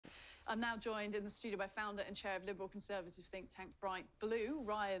I'm now joined in the studio by founder and chair of Liberal Conservative think tank Bright Blue,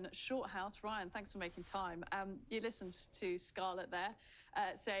 Ryan Shorthouse. Ryan, thanks for making time. You listened to Scarlett there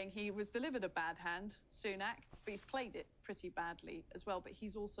saying he was delivered a bad hand, Sunak, but he's played it pretty badly as well. But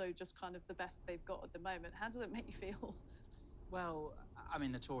he's also just kind of the best they've got at the moment. How does it make you feel? Well, I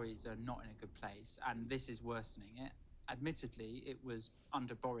mean, the Tories are not in a good place, and this is worsening it. Admittedly, it was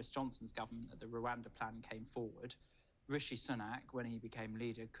under Boris Johnson's government that the Rwanda plan came forward. Rishi Sunak, when he became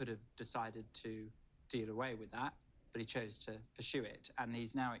leader, could have decided to deal away with that, but he chose to pursue it. And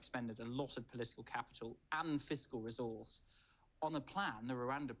he's now expended a lot of political capital and fiscal resource on a plan, the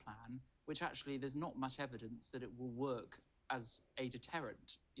Rwanda plan, which actually there's not much evidence that it will work as a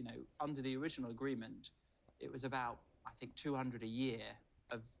deterrent. You know, under the original agreement, it was about, I think, 200 a year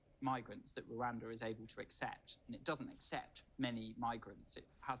of migrants that Rwanda is able to accept. And it doesn't accept many migrants. It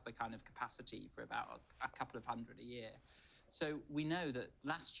has the kind of capacity for about a couple of hundred a year. So we know that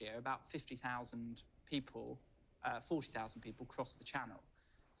last year, about 50,000 people, 40,000 people crossed the channel.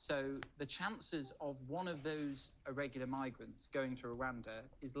 So the chances of one of those irregular migrants going to Rwanda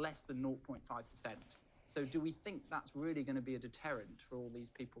is less than 0.5%. So do we think that's really going to be a deterrent for all these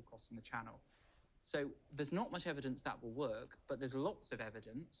people crossing the channel? So there's not much evidence that will work, but there's lots of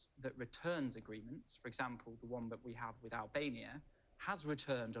evidence that returns agreements, for example, the one that we have with Albania, has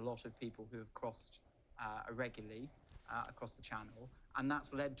returned a lot of people who have crossed irregularly across the channel, and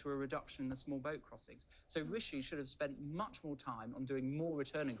that's led to a reduction in the small boat crossings. So Rishi should have spent much more time on doing more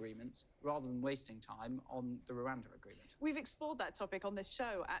return agreements rather than wasting time on the Rwanda agreement. We've explored that topic on this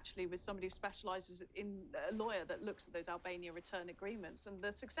show, actually, with somebody who specialises in a lawyer that looks at those Albania return agreements and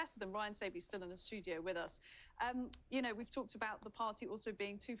the success of them. Ryan Saby's still in the studio with us. You know, we've talked about the party also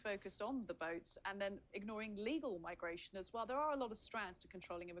being too focused on the boats and then ignoring legal migration as well. There are a lot of strands to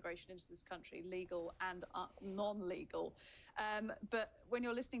controlling immigration into this country, legal and non-legal. But when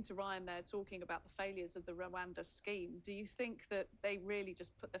you're listening to Ryan there talking about the failures of the Rwanda scheme, do you think that they really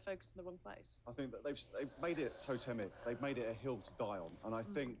just put their focus in the wrong place? I think that they've made it totemic. They've made it a hill to die on. And I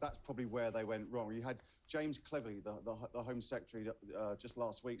think that's probably where they went wrong. You had James Cleverly, the Home Secretary, just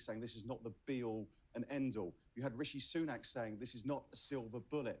last week saying this is not the be-all and end-all. You had Rishi Sunak saying this is not a silver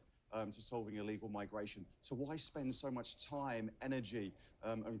bullet to solving illegal migration. So why spend so much time, energy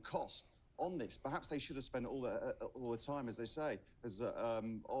and cost on this? Perhaps they should have spent all the time, as they say,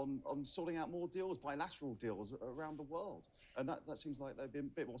 on sorting out more deals, bilateral deals around the world. And that seems like they've been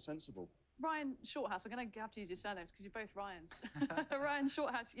a bit more sensible. Ryan Shorthouse, I'm going to have to use your surnames because you're both Ryans. Ryan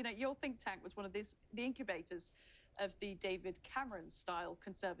Shorthouse, you know, your think tank was one of the incubators of the David Cameron-style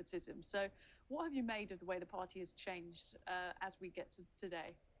conservatism. So what have you made of the way the party has changed as we get to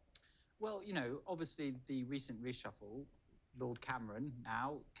today? Well, you know, obviously the recent reshuffle, Lord Cameron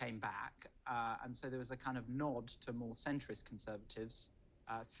now came back, and so there was a kind of nod to more centrist conservatives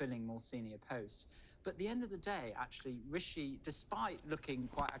filling more senior posts. But at the end of the day, actually, Rishi, despite looking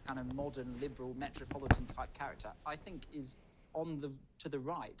quite a kind of modern, liberal, metropolitan-type character, I think is to the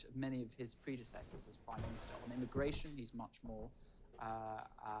right of many of his predecessors as Prime Minister. On immigration, he's much more,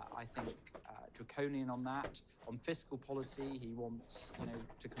 I think, draconian on that. On fiscal policy, he wants, you know,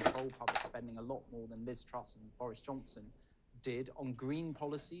 to control public spending a lot more than Liz Truss and Boris Johnson did. On green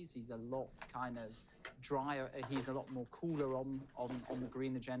policies, he's a lot kind of drier, he's a lot more cooler on the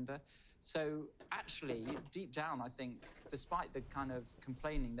green agenda. So actually, deep down, I think, despite the kind of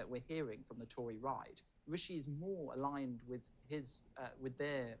complaining that we're hearing from the Tory right, Rishi is more aligned with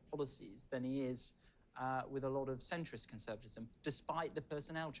their policies than he is with a lot of centrist conservatism, despite the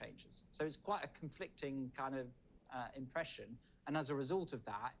personnel changes. So it's quite a conflicting kind of impression. And as a result of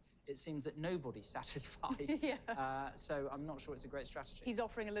that, it seems that nobody's satisfied. So I'm not sure it's a great strategy. He's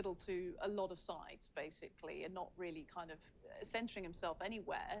offering a little to a lot of sides, basically, and not really kind of centering himself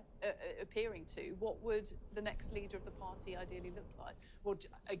anywhere, appearing to. What would the next leader of the party ideally look like? Well,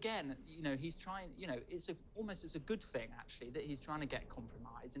 again, you know, he's trying, you know, it's a good thing, actually, that he's trying to get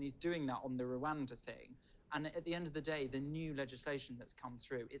compromise, and he's doing that on the Rwanda thing. And at the end of the day, the new legislation that's come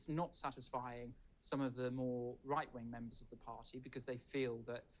through, it's not satisfying some of the more right-wing members of the party because they feel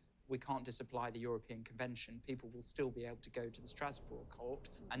that we can't disapply the European Convention. People will still be able to go to the Strasbourg court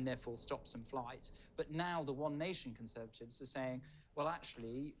and therefore stop some flights. But now the One Nation Conservatives are saying, well,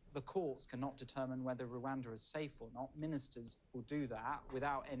 actually, the courts cannot determine whether Rwanda is safe or not. Ministers will do that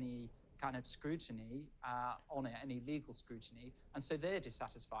without any kind of scrutiny on it, any legal scrutiny. And so they're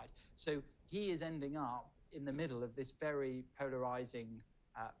dissatisfied. So he is ending up in the middle of this very polarizing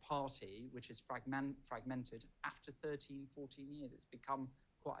party, which is fragmented after 13, 14 years. It's become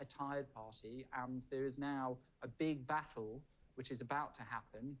quite a tired party, and there is now a big battle which is about to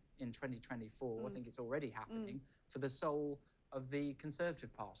happen in 2024. I think it's already happening for the soul of the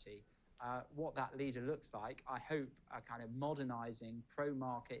Conservative Party. what that leader looks like. I hope a kind of modernising,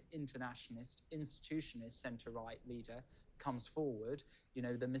 pro-market, internationalist, institutionalist centre-right leader comes forward. You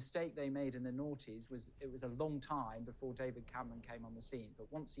know, the mistake they made in the noughties was it was a long time before David Cameron came on the scene. But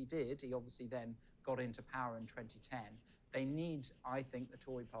once he did, he obviously then got into power in 2010. They need, I think, the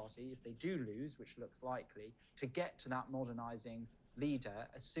Tory party, if they do lose, which looks likely, to get to that modernising leader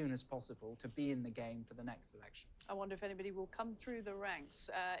as soon as possible to be in the game for the next election. I wonder if anybody will come through the ranks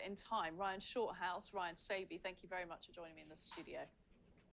in time. Ryan Shorthouse, Ryan Sabey, thank you very much for joining me in the studio.